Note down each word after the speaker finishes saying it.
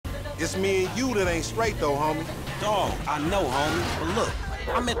It's me and you that ain't straight though, homie. Dog, I know, homie. But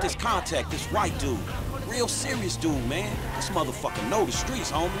look, I met this contact, this white dude. Real serious dude, man. This motherfucker know the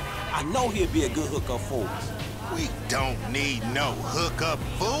streets, homie. I know he'll be a good hookup for us. We don't need no hookup,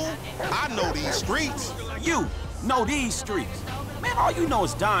 fool. I know these streets. You know these streets. Man, all you know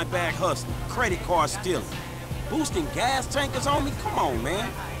is dime bag hustling, credit card stealing, boosting gas tankers, homie. Come on, man.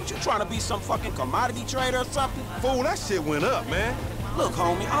 What, you trying to be some fucking commodity trader or something? Fool, that shit went up, man. Look,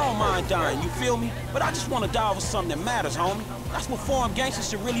 homie, I don't mind dying, you feel me? But I just want to die over something that matters, homie. That's what foreign gangsters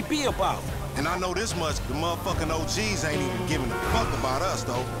should really be about. And I know this much, the motherfucking OGs ain't even giving a fuck about us,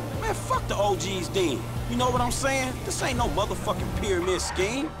 though. Man, fuck the OGs then. You know what I'm saying? This ain't no motherfucking pyramid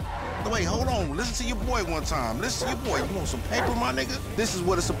scheme. Wait, hold on. Listen to your boy one time. Listen to your boy. You want some paper, my nigga? This is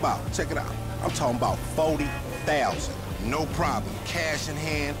what it's about. Check it out. I'm talking about 40,000. No problem. Cash in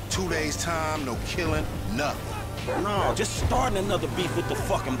hand, 2 days time, no killing, nothing. No, just starting another beef with the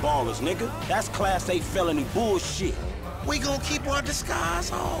fucking ballers, nigga. That's Class A felony bullshit. We gonna keep our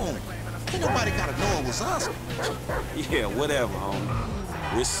disguise on. Ain't nobody gotta know it was us. Yeah, whatever,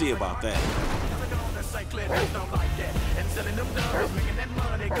 homie. We'll see about that.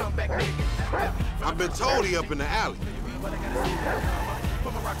 I've been told he up in the alley.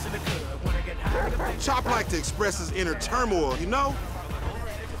 Chop like to express his inner turmoil, you know?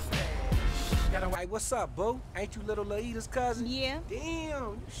 Hey, what's up, boo? Ain't you little Laida's cousin? Yeah.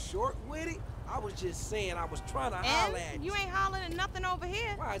 Damn, you short with it? I was just saying, I was trying to holler at And you ain't hollering at nothing over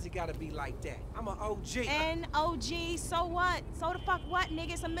here. Why has it gotta be like that? I'm an OG. And OG, so what? So the fuck what,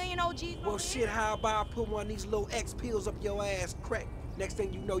 nigga? It's a million OGs Well, over shit, here. how about I put one of these little X pills up your ass crack? Next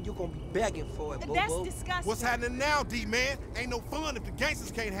thing you know, you're gonna be begging for it, boo-boo. That's disgusting. What's happening now, D-man? Ain't no fun if the gangsters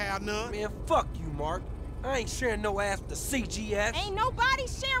can't have none. Man, fuck you, Mark. I ain't sharing no ass with the CGF. Ain't nobody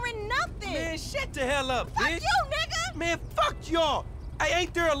sharing nothing. Man, shut the hell up, fuck bitch. you, nigga. Man, fuck y'all. Hey,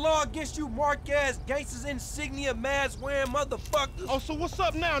 ain't there a law against you mark-ass gangsters, insignia, mask-wearing motherfuckers? Oh, so what's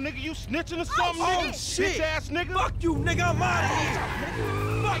up now, nigga? You snitching or something? Oh, shit. Bitch-ass nigga. Fuck you, nigga. I'm out of here.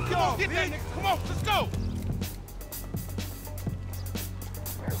 Fuck y'all, Get that bitch. nigga. Come on, let's go.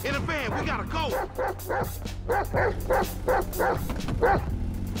 In the van, we gotta go.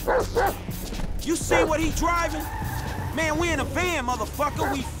 You see what he driving? Man, we in a van,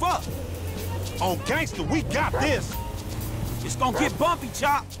 motherfucker. We fucked. On gangster, we got this. It's gonna get bumpy,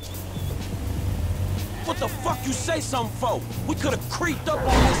 Chop. What the fuck you say something for? We could've creeped up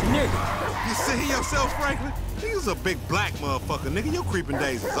on this nigga. You see yourself, Franklin? You's a big black motherfucker, nigga. Your creeping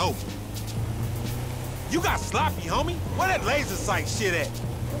days is over. You got sloppy, homie. Where that laser sight shit at?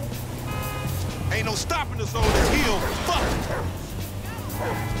 Ain't no stopping us on this hill. Fuck.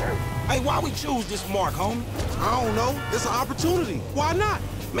 Hey, why we choose this mark, homie? I don't know. It's an opportunity. Why not?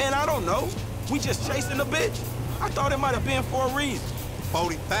 Man, I don't know. We just chasing the bitch. I thought it might have been for a reason.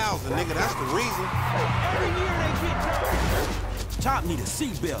 40,000, nigga. That's the reason. Every year they get Chop need a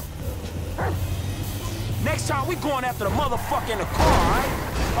seatbelt. Next time we going after the motherfucker in the car, all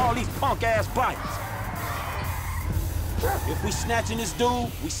right? All these punk-ass bikes. If we snatching this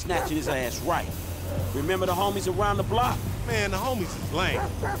dude, we snatching his ass right. Remember the homies around the block? Man, the homies is lame.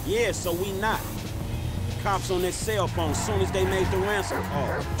 Yeah, so we not. Cops on their cell phone soon as they made the ransom call.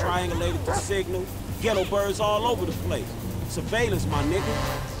 Triangulated the signal. Ghetto birds all over the place. Surveillance, my nigga.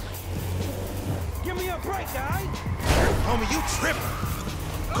 Give me a break, guys. Homie, you tripping.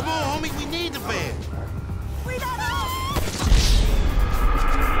 Come on, homie. We need the van. We don't know.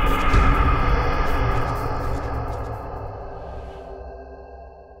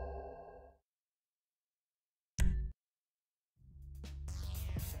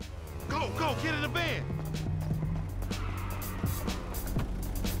 Go, get in the van.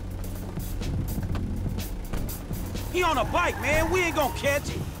 He on a bike, man. We ain't gonna catch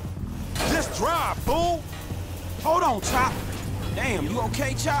him. Just drive, fool. Hold on, Chop. Damn, you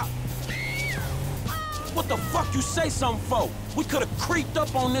okay, Chop? What the fuck you say something for? We could've creeped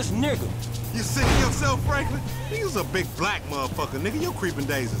up on this nigga. You see yourself, Franklin? You's a big black motherfucker, nigga. Your creeping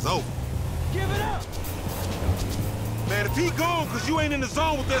days is over. Give it up. Man, if he gone cause you ain't in the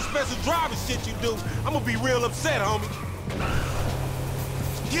zone with that special driving shit you do, I'm gonna be real upset, homie.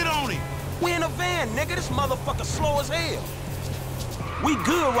 Get on him. We in a van, nigga. This motherfucker slow as hell. We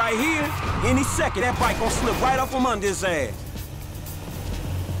good right here. Any second, that bike gonna slip right up from under his ass.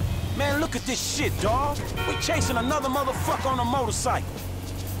 Man, look at this shit, dawg. We chasing another motherfucker on a motorcycle.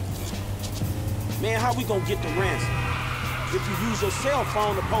 Man, how we gonna get the ransom? If you use your cell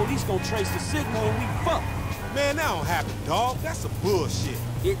phone, the police gonna trace the signal and we fuck. Man, that don't happen, dawg. That's some bullshit.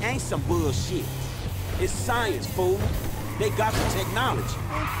 It ain't some bullshit. It's science, fool. They got the technology.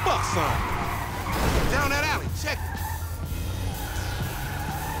 Man, fuck son. Down that alley, check it.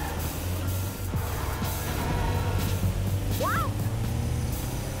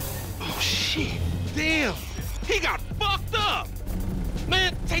 Shit, damn. He got fucked up.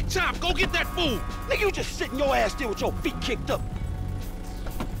 Man, take Chop, go get that fool. Nigga, you just sitting your ass there with your feet kicked up.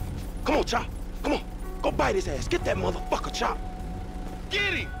 Come on, Chop. Come on. Go bite his ass. Get that motherfucker, Chop.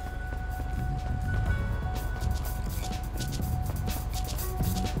 Get him.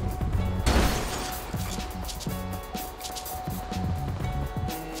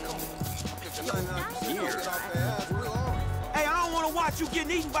 Hey, I don't want to watch you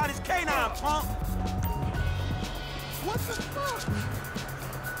getting eaten by this canine, punk. What the fuck?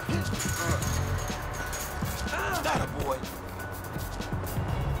 That a boy.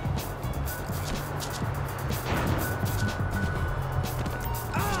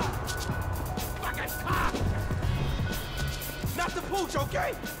 Fucking cop! Not the pooch,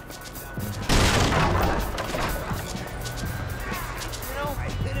 okay? You know, I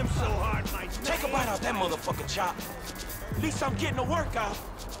hit him so hard, my Take a bite out that motherfucker, Chop. At least I'm getting a workout.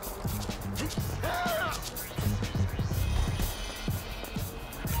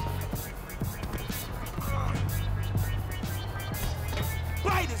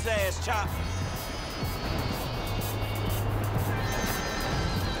 Bite his ass, Chop.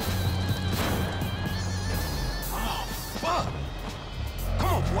 Oh, fuck. Come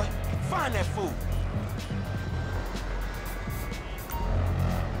on, boy. Find that fool.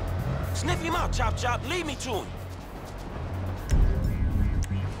 Sniff him out, Chop Chop. Lead me to him.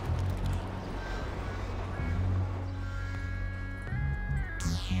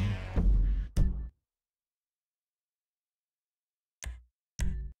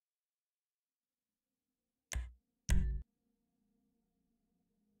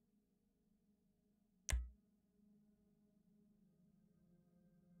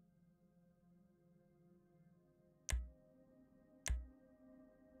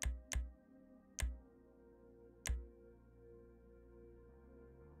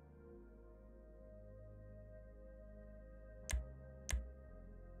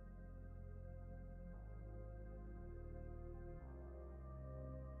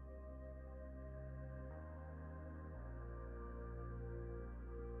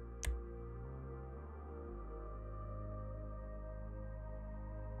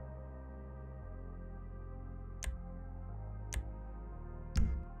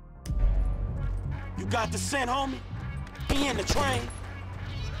 You got the scent, homie? He in the train.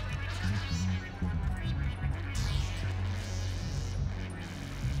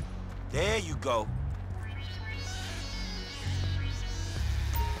 There you go.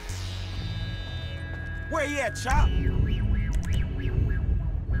 Where you at, Chop?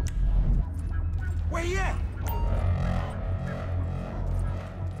 Where you at?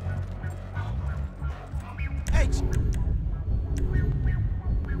 Hey,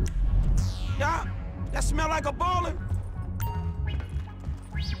 Chop, that smell like a baller?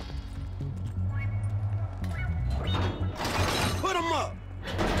 Put him up.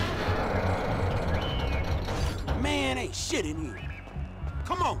 Man, ain't shit in here.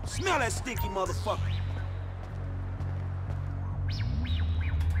 Come on, smell that stinky motherfucker.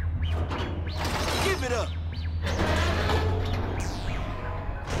 Give it up.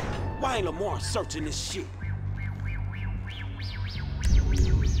 Why ain't Lamar searching this shit?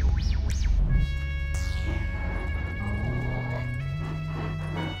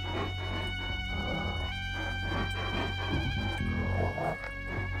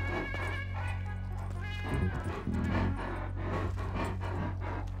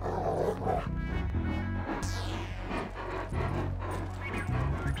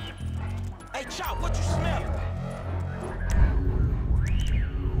 Hey, Chop, what you smell?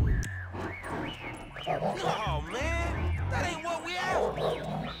 Oh, man, that ain't what we after.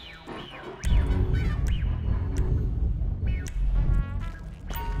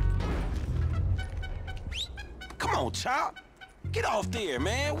 Come on, Chop. Get off there,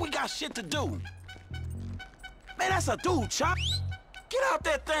 man. We got shit to do. Man, that's a dude, Chop. Get out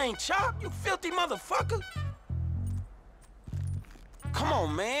that thing, Chop, you filthy motherfucker. Come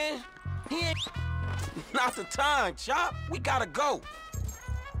on, man. He ain't... Not the time, Chop. We gotta go.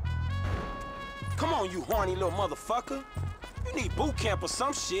 Come on, you horny little motherfucker. You need boot camp or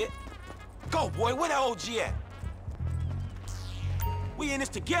some shit. Go, boy. Where the OG at? We in this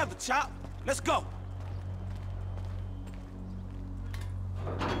together, Chop. Let's go.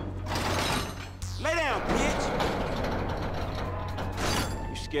 Lay down, bitch.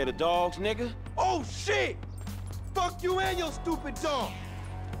 You scared of dogs, nigga? Oh, shit! Fuck you and your stupid dog!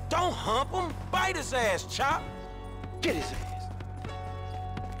 Don't hump him. Bite his ass, Chop. Get his ass.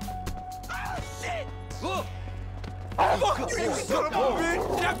 Oh, shit! Look! Fuck you, son of a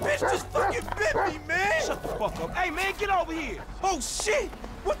bitch! That bitch just fucking bit me, man! Shut the fuck up. Hey, man, get over here! Oh, shit!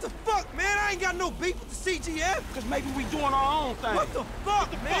 What the fuck, man? I ain't got no beef with the CGF. Cause maybe we doing our own thing. What the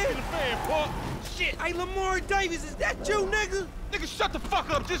fuck, man? Fuck in the fan, Park. Shit, hey, Lamar Davis, is that you, nigga? Nigga, shut the fuck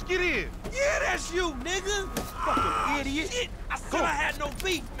up. Just get in. Yeah, that's you, nigga. Fucking idiot. Shit, I said I had no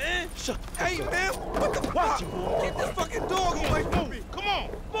beef, man. Shut the fuck Hey, up. man, what the Watch fuck? it, boy. Get this fucking dog away from me. Come on.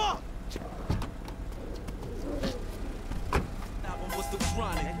 Fuck.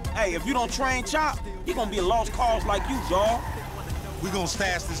 Hey, if you don't train Chop, he gonna be a lost cause like you, dawg. We gonna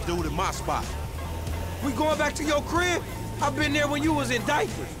stash this dude in my spot. We going back to your crib? I've been there when you was in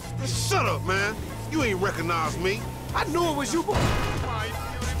diapers. Shut up, man. You ain't recognize me. I knew it was you before.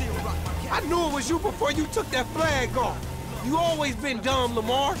 I knew it was you before you took that flag off. You always been dumb,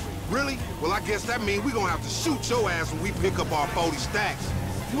 Lamar. Really? Well, I guess that means we gonna have to shoot your ass when we pick up our 40 stacks.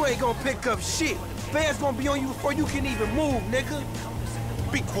 You ain't gonna pick up shit. Fans gonna be on you before you can even move, nigga.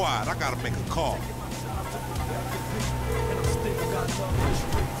 Be quiet, I gotta make a call.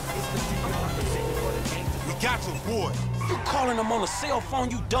 We got your boy. You calling them on a cell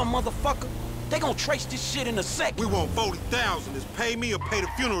phone, you dumb motherfucker? They gonna trace this shit in a sec. We want 40,000. Is pay me or pay the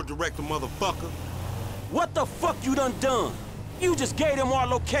funeral director, motherfucker. What the fuck you done? You just gave them our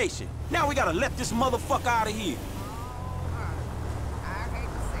location. Now we gotta let this motherfucker out of here.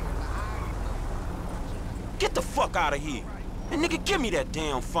 Get the fuck out of here. And nigga, give me that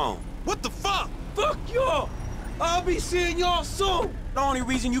damn phone. What the fuck? Fuck y'all. I'll be seeing y'all soon. The only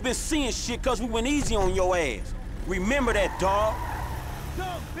reason you been seeing shit cause we went easy on your ass. Remember that, dawg.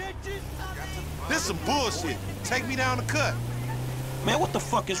 Dumb bitches. This some bullshit. Take me down the cut. Man, what the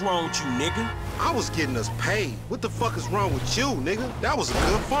fuck is wrong with you, nigga? I was getting us paid. What the fuck is wrong with you, nigga? That was a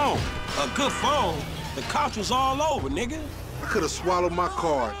good phone. A good phone? The cops was all over, nigga. I could have swallowed my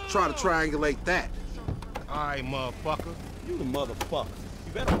card. Try to triangulate that. All right, motherfucker. You the motherfucker.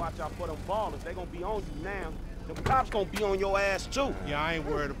 You better watch out for them ballers. They gonna be on you now. The cops gonna be on your ass, too. Yeah, I ain't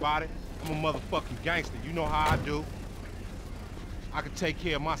worried about it. I'm a motherfucking gangster. You know how I do. I can take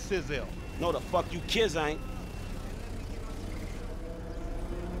care of my sizzle. No, the fuck you kids ain't.